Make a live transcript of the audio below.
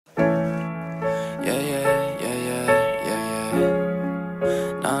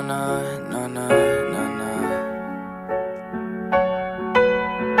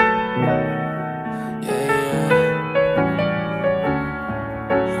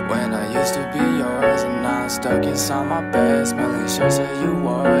stuck inside my bed, smelling shirts that you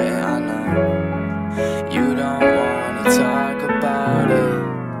wore, and I know you don't wanna talk about it.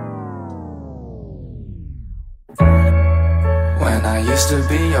 When I used to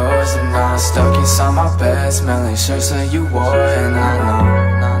be yours, and now I'm stuck inside my bed, smelling shirts that you wore, and I know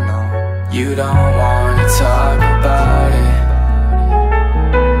you don't wanna talk about it.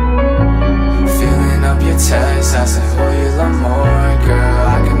 Filling up your text, asking who you love more, girl.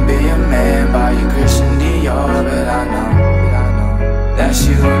 I can be a man, buy you Christian Dior, but I know that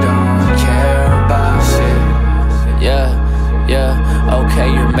you don't care about shit. Yeah,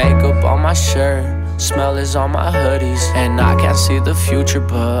 okay, your makeup on my shirt, smell is on my hoodies, and I can't see the future,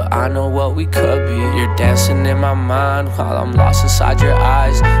 but I know what we could be. You're dancing in my mind while I'm lost inside your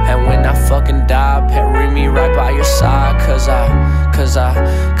eyes, and when I fucking die, bury me right by your side.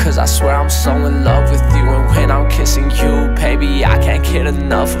 Cause I swear I'm so in love with you, and when I'm kissing you, baby, I can't get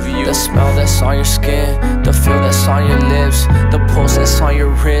enough of you. The smell that's on your skin, the feel that's on your lips, the pulse that's on your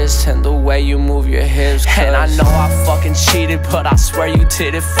wrist, and the way you move your hips. And I know I fucking cheated, but I swear you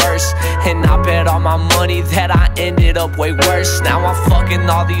did it first, and I bet all my money that I ended up way worse. Now I'm fucking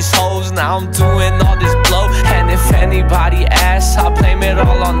all these hoes, now I'm doing all this blow, and if anybody asks, I blame it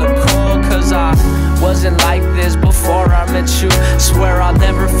all on the cold, cause I wasn't like this before I met you. Swear I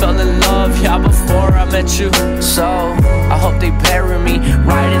never fell in love, yeah, before I met you. So I hope they bury me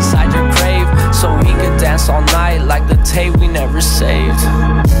right inside your grave, so we could dance all night like the tape we never saved.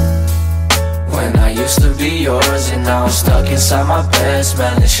 When I used to be yours, and now I'm stuck inside my bed,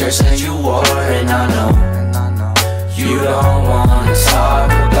 smelling shirts that you wore, and I know you don't wanna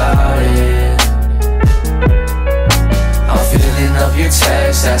talk about